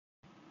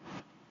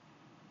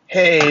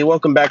Hey,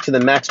 welcome back to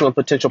the Maximum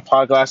Potential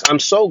Podcast. I'm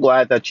so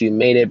glad that you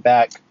made it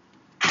back.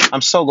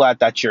 I'm so glad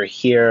that you're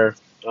here.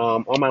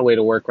 On my way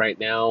to work right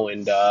now,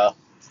 and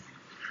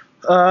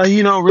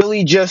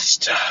really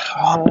just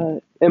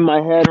in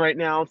my head right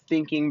now,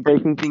 thinking,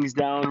 breaking things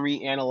down,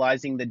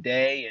 reanalyzing the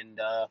day, and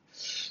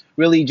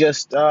really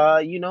just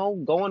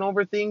going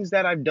over things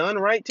that I've done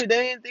right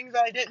today and things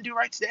that I didn't do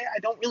right today. I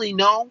don't really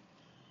know,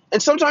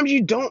 and sometimes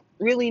you don't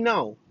really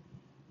know.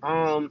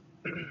 Um,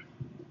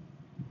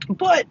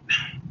 but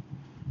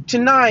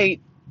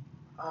tonight,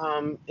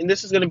 and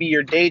this is going to be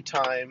your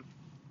daytime.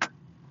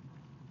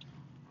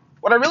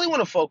 What I really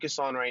want to focus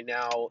on right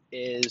now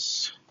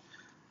is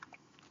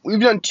we've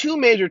done two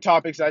major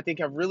topics that I think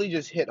have really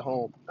just hit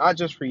home, not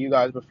just for you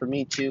guys, but for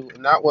me too.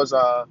 And that was,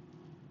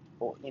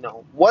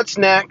 what's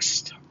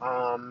next,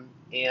 and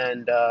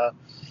the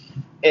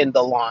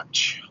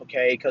launch.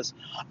 Okay, because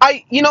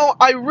I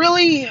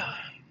really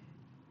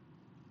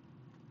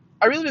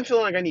been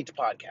feeling like I need to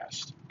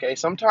podcast. Okay,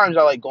 sometimes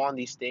I like go on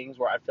these things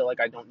where I feel like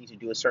I don't need to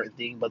do a certain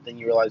thing, but then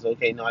you realize,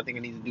 okay, no, I think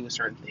I need to do a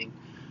certain thing.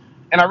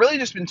 And I really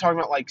just been talking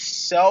about like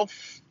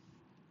self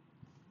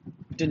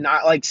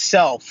denial, like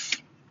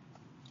self.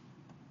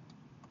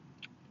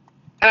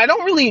 And I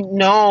don't really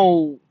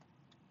know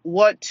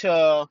what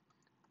to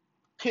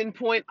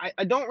pinpoint.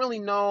 I don't really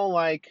know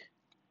like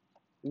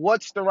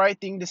what's the right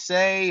thing to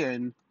say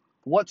and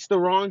what's the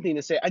wrong thing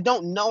to say. I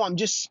don't know. I'm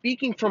just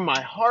speaking from my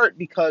heart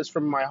because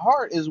from my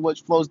heart is what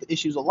flows the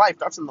issues of life.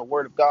 That's in the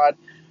Word of God.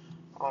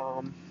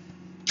 Um,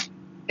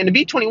 and the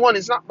B21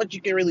 is not much you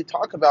can really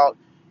talk about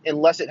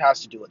unless it has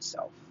to do with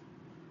self.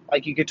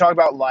 Like you could talk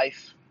about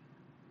life,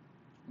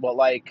 but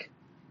like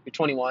you're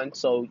 21,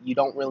 so you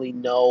don't really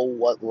know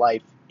what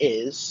life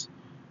is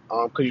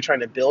because you're trying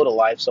to build a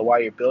life. So while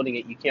you're building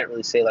it, you can't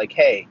really say like,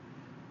 hey,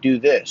 do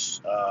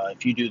this.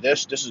 If you do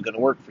this, this is going to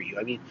work for you.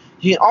 I mean,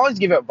 you can always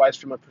give advice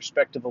from a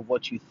perspective of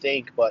what you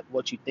think, but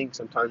what you think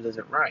sometimes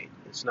isn't right.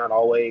 It's not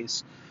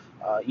always,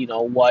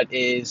 what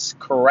is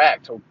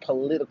correct or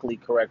politically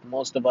correct.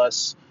 Most of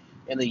us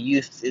in the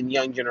youth and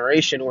young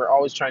generation, we're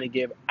always trying to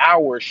give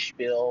our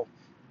spiel,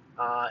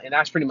 and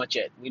that's pretty much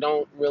it. We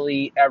don't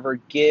really ever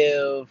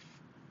give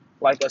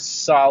like a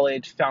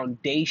solid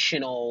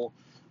foundational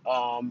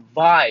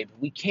vibe.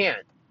 We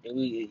can't.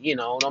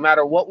 No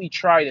matter what we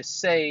try to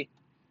say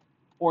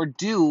or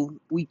do,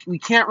 we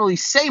can't really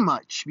say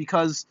much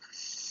because,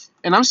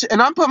 and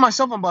I'm putting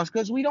myself on blast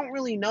because we don't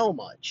really know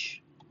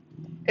much.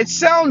 It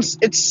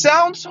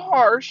sounds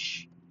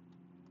harsh,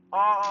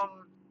 um,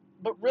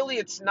 but really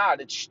it's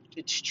not.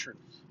 It's truth.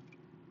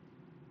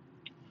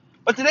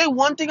 But today,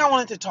 one thing I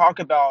wanted to talk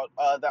about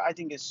that I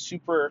think is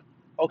super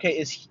okay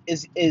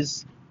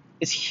is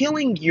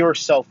healing your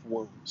self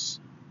wounds.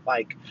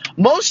 Like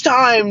most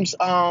times,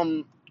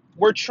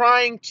 we're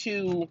trying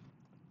to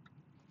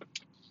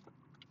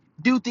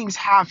do things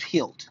half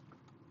healed.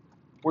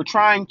 We're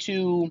trying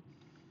to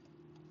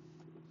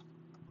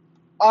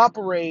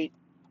operate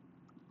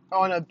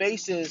on a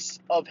basis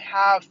of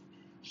half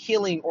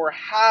healing or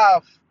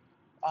half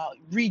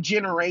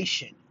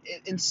regeneration.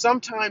 And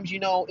sometimes,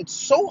 it's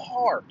so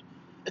hard.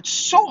 It's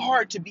so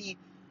hard to be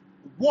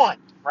one,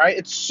 right?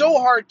 It's so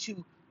hard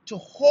to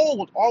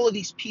hold all of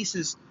these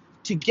pieces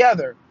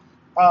together,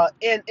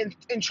 and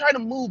try to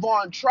move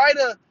on, try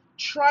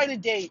to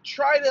date,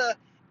 try to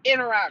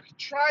interact,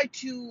 try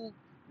to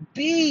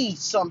be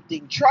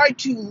something, try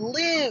to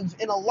live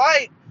in a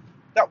light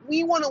that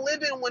we want to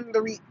live in when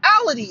the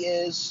reality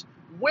is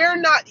we're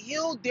not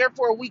healed,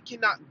 therefore we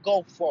cannot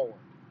go forward.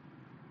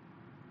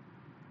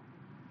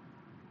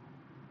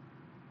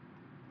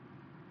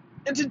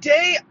 And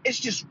today it's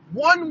just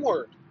one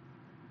word,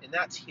 and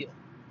that's heal.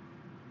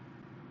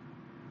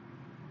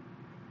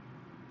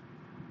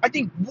 I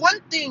think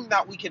one thing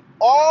that we can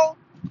all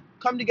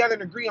come together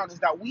and agree on is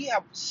that we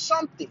have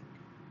something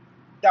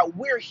that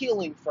we're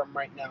healing from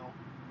right now.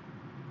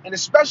 And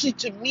especially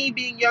to me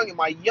being young in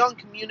my young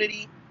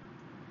community,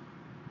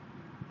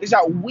 is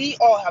that we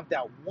all have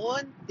that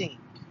one thing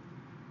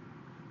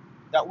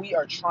that we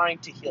are trying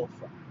to heal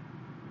from.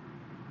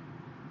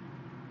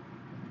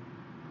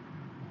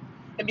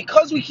 And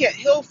because we can't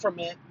heal from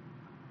it,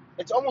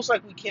 it's almost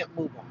like we can't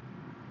move on.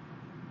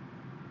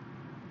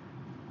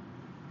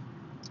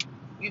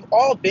 We've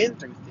all been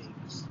through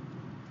things,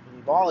 and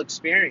we've all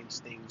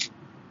experienced things.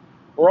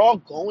 We're all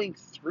going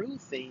through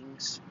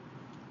things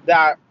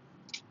that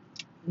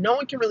no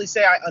one can really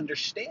say I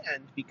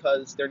understand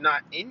because they're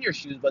not in your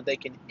shoes, but they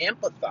can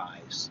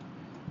empathize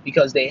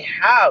because they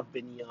have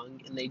been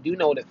young and they do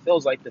know what it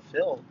feels like to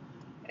feel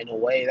in a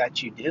way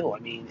that you do. I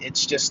mean,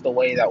 it's just the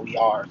way that we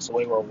are. It's the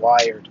way we're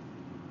wired.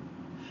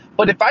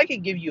 But if I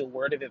could give you a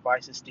word of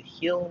advice, is to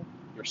heal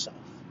yourself.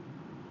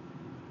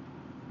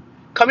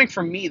 Coming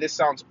from me, this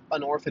sounds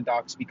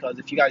unorthodox because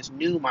if you guys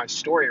knew my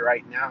story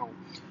right now,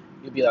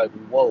 you'd be like,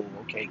 whoa,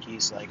 okay,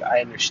 Keith, like,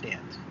 I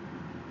understand.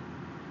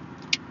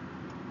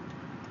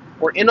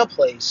 We're in a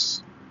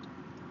place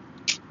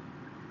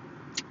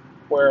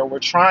where we're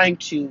trying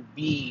to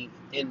be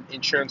and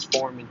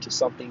transform into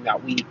something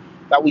that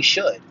we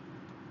should,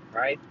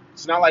 right?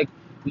 It's not like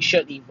We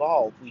shouldn't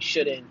evolve. We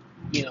shouldn't,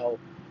 you know,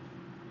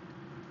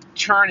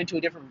 turn into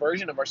a different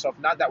version of ourselves.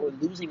 Not that we're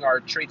losing our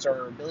traits or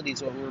our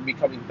abilities, but we're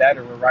becoming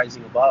better. We're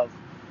rising above.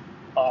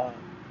 Uh,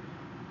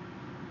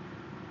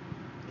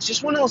 it's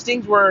just one of those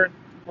things where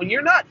when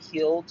you're not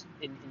healed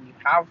and you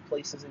have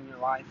places in your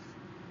life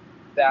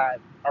that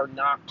are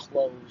not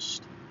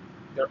closed,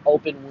 they're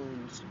open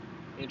wounds,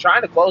 and you're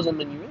trying to close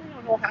them and you really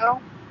don't know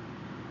how,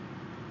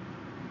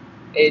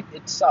 it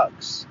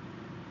sucks.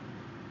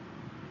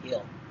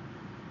 Heal.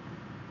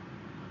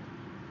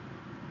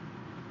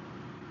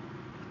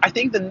 I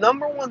think the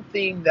number one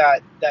thing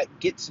that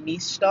gets me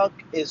stuck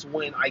is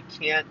when I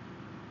can't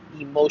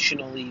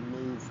emotionally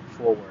move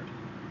forward.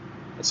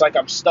 It's like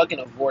I'm stuck in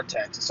a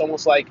vortex. It's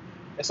almost like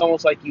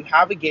you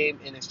have a game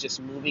and it's just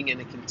moving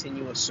in a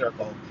continuous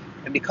circle.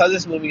 And because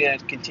it's moving in a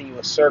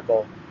continuous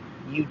circle,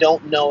 you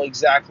don't know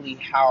exactly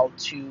how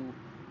to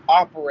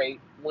operate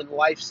when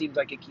life seems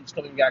like it keeps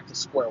coming back to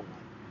square one.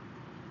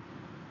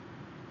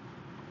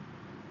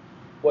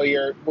 Where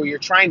you're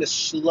trying to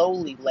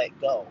slowly let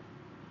go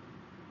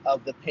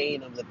of the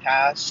pain of the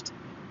past,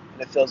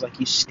 and it feels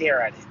like you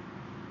stare at it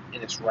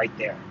and it's right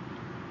there.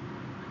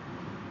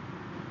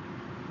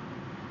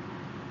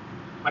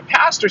 My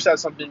pastor said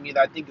something to me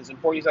that I think is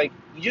important. He's like,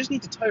 you just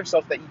need to tell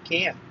yourself that you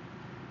can.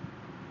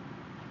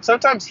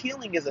 Sometimes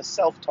healing is a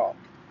self-talk,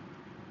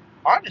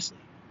 honestly.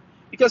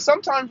 Because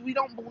sometimes we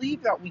don't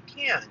believe that we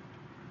can.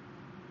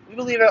 We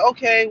believe that,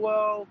 okay,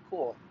 well,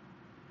 cool.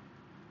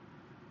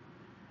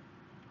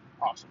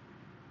 Awesome.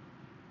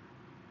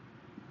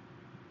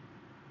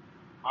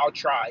 I'll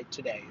try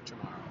today and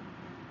tomorrow.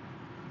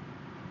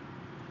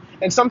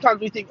 And sometimes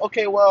we think,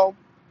 okay, well,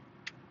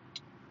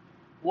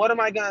 what am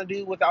I going to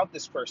do without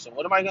this person?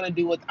 What am I going to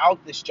do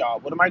without this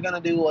job? What am I going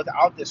to do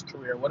without this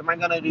career? What am I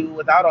going to do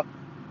without a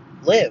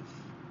live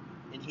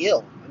and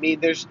heal? I mean,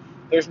 there's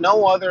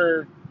no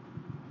other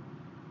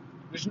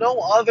there's no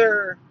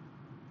other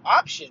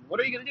option. What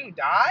are you going to do?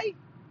 Die?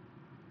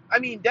 I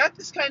mean, death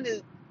is kind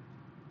of,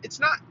 it's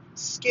not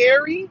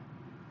scary,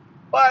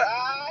 but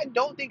I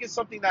don't think it's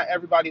something that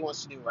everybody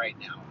wants to do right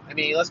now. I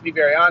mean, let's be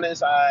very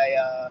honest.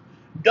 I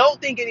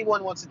don't think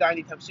anyone wants to die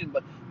anytime soon,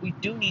 but we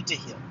do need to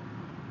heal.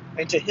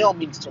 And to heal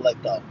means to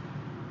let go.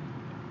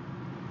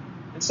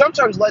 And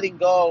sometimes letting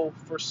go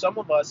for some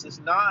of us is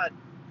not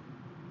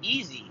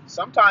easy.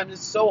 Sometimes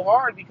it's so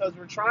hard because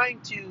we're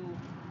trying to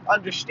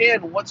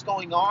understand what's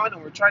going on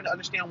and we're trying to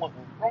understand what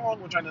we're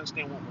wrong. We're trying to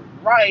understand what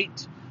we're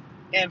right.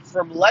 And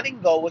from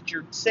letting go, what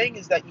you're saying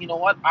is that, you know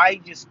what, I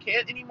just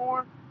can't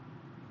anymore.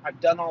 I've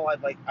done all I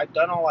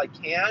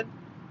can,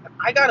 and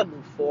I gotta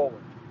move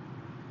forward.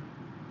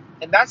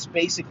 And that's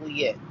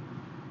basically it.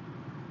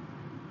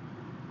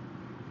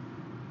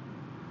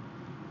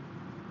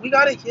 We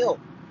gotta heal.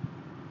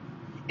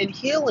 And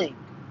healing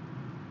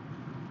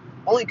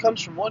only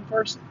comes from one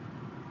person,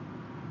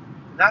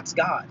 and that's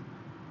God.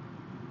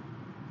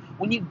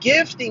 When you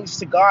give things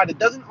to God, it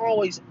doesn't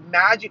always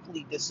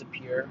magically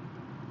disappear.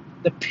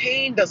 The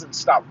pain doesn't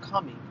stop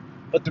coming,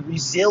 but the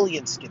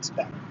resilience gets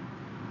better.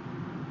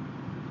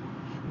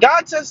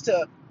 God says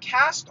to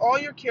cast all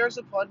your cares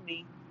upon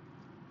me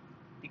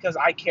because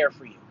I care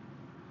for you.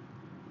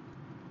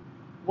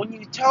 When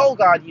you tell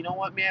God, you know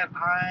what, man,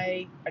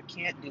 I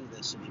can't do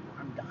this anymore.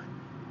 I'm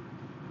done.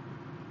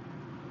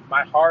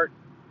 My heart,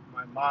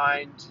 my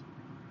mind,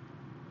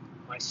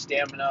 my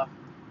stamina,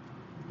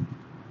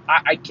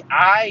 I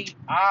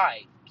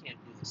can't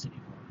do this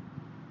anymore.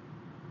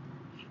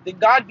 Then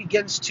God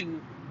begins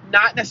to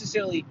not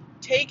necessarily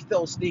take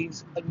those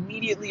things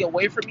immediately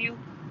away from you,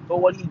 but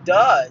what he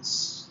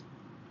does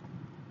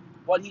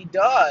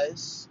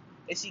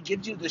is he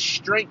gives you the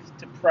strength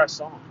to press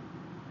on.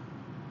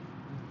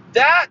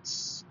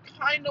 That's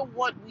kind of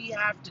what we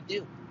have to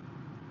do.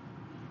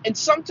 And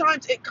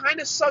sometimes it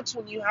kind of sucks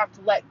when you have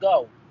to let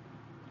go.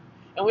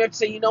 And we have to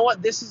say, you know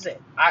what, this is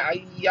it.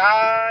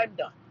 I'm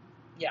done.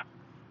 Yeah.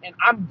 And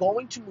I'm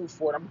going to move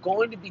forward. I'm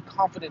going to be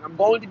confident. I'm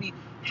going to be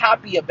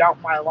happy about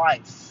my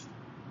life.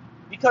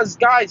 Because,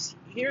 guys,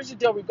 here's the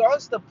deal.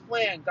 Regardless of the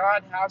plan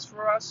God has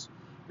for us,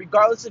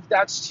 regardless if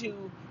that's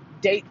to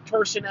date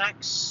person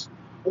X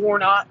or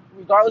not,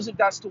 regardless if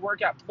that's to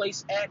work at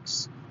place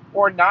X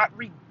or not,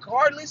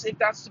 regardless if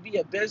that's to be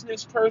a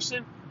business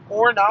person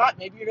or not,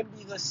 maybe you're going to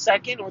be the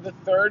second or the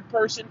third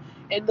person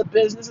in the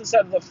business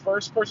instead of the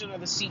first person or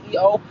the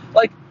CEO.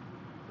 Like,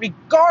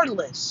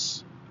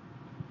 regardless,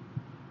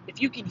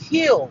 if you can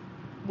heal,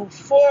 move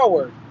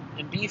forward,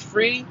 and be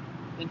free,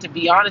 then to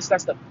be honest,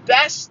 that's the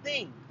best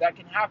thing that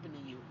can happen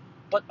to you.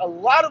 But a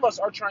lot of us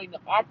are trying to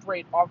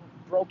operate off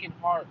of broken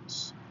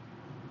hearts.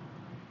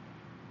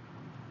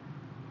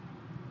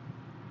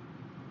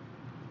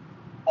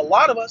 A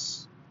lot of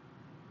us,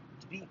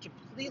 to be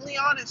completely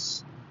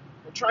honest,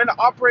 we're trying to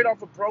operate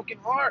off of broken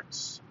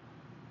hearts.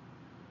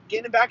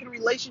 Getting back in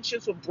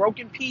relationships with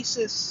broken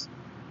pieces.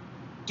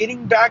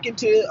 Getting back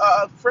into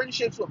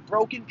friendships with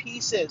broken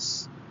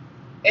pieces.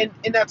 And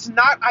that's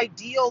not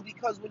ideal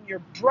because when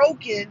you're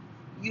broken,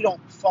 you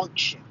don't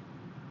function.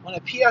 When a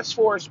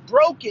PS4 is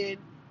broken,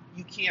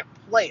 you can't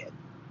play it.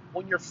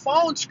 When your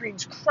phone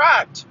screen's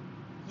cracked,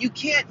 you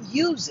can't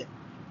use it.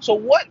 So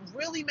what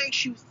really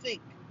makes you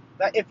think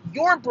that if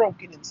you're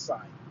broken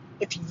inside,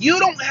 if you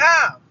don't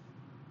have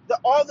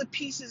all the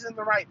pieces in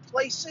the right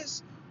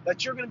places,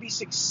 that you're going to be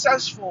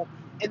successful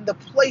in the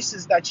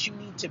places that you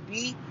need to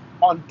be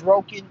on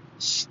broken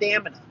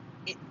stamina?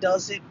 It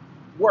doesn't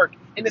work.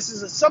 And this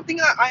is something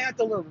I had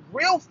to learn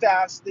real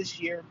fast this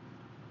year,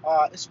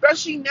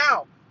 especially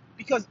now,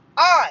 because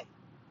I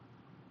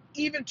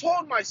even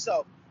told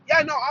myself,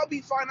 yeah, no, I'll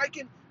be fine. I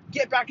can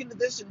get back into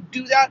this and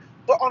do that.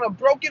 But on a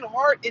broken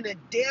heart and a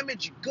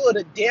damaged good,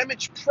 a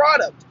damaged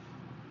product,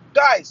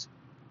 guys,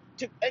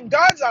 in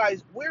God's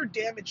eyes, we're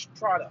damaged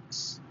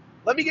products.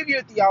 Let me give you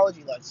a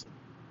theology lesson,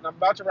 and I'm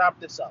about to wrap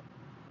this up.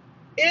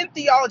 In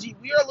theology,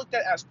 we are looked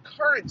at as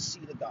currency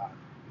to God,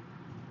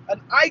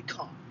 an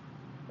icon.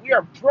 We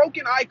are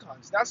broken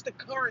icons. That's the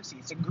currency.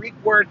 It's a Greek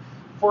word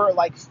for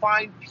like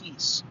fine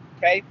piece,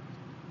 okay?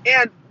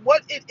 And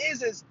what it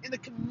is in the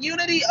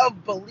community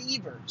of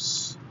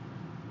believers,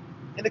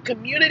 in the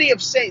community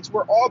of saints,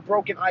 we're all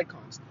broken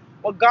icons.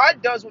 What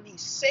God does when he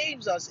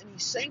saves us and he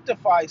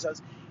sanctifies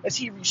us is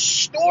he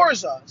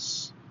restores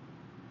us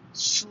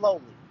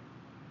slowly.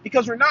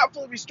 Because we're not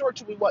fully restored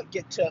till we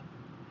get to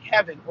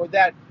heaven or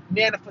that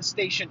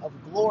manifestation of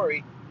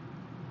glory.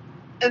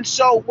 And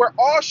so we're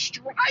all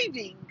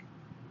striving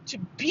to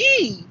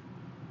be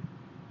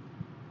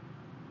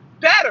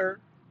better,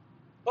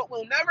 but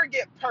we'll never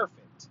get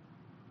perfect.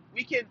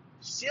 We can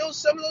seal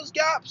some of those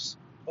gaps,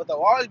 but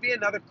there'll always be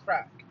another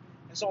crack.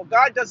 And so what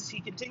God does is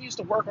he continues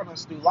to work on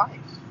us through life.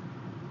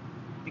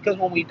 Because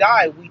when we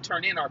die, we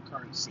turn in our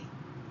currency,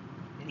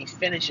 and he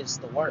finishes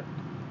the work.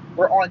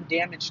 We're on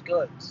damaged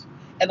goods.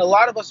 And a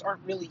lot of us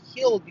aren't really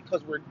healed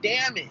because we're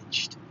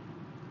damaged.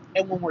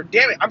 And when we're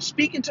damaged, I'm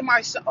speaking to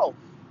myself.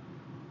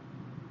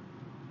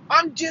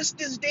 I'm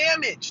just as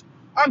damaged.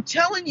 I'm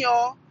telling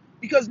y'all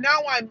because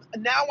now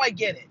I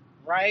get it,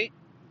 right?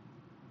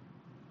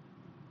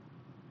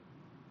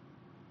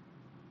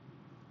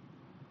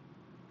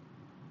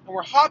 And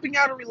we're hopping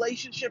out of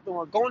relationship and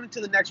we're going into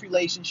the next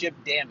relationship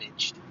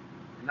damaged,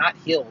 not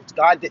healed.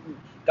 God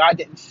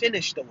didn't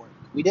finish the work.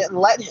 We didn't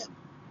let him.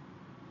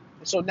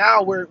 And so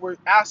now we're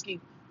asking,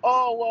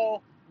 oh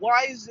well,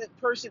 why isn't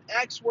person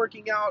X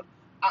working out?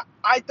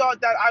 I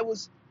thought that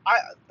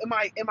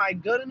am I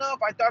good enough?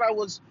 I thought I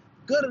was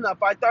good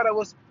enough. I thought I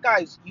was.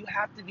 Guys, you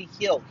have to be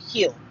healed.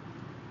 Heal.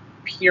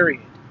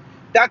 Period.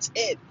 That's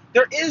it.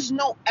 There is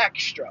no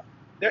extra.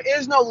 There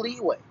is no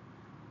leeway.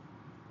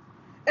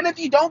 And if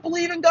you don't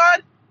believe in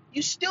God,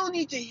 you still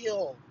need to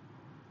heal.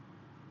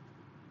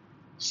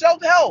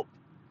 Self-help.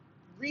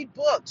 Read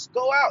books.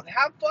 Go out.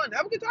 Have fun.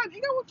 Have a good time.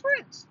 Hang out with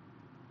friends.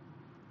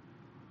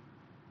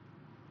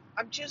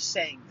 I'm just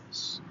saying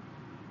this.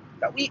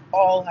 That we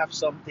all have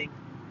something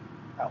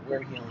that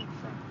we're healing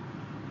from.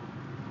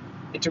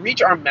 And to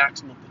reach our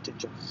maximum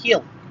potential,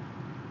 healing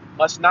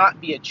must not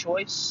be a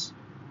choice,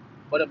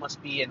 but it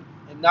must be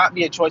not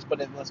be a choice, but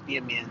it must be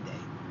a mandate.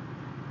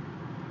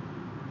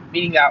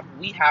 Meaning that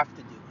we have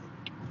to do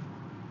it.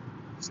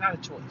 It's not a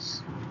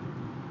choice.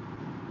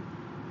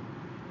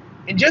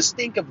 And just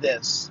think of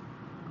this.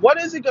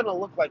 What is it going to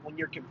look like when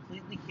you're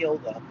completely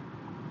healed up?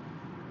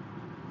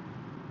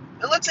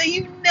 And let's say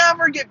you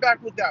never get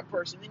back with that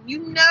person and you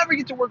never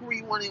get to work where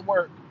you want to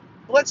work.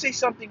 But let's say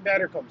something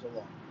better comes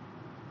along.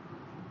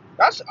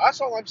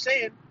 That's all I'm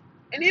saying.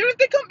 And even if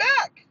they come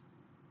back,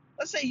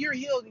 let's say you're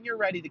healed and you're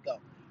ready to go,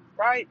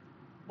 right?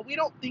 But we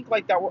don't think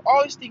like that. We're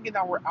always thinking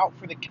that we're out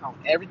for the count.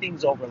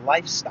 Everything's over.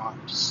 Life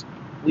stops.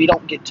 We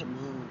don't get to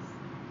move.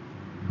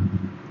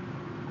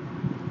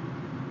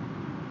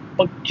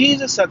 But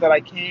Jesus said that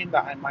I came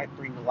that I might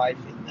bring life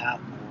in that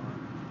more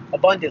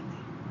abundantly.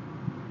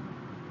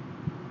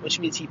 Which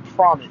means he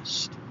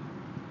promised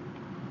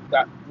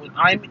that when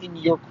I'm in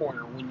your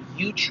corner, when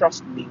you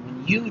trust me,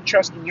 when you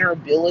trust in your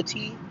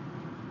ability,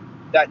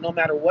 that no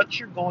matter what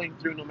you're going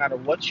through, no matter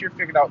what you're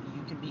figured out,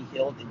 you can be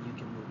healed and you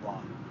can move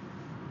on.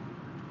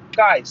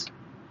 Guys,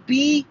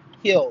 be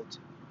healed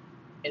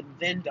and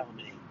then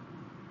dominate.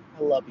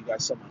 I love you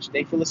guys so much.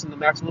 Thanks for listening to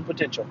Maximum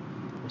Potential.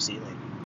 We'll see you later.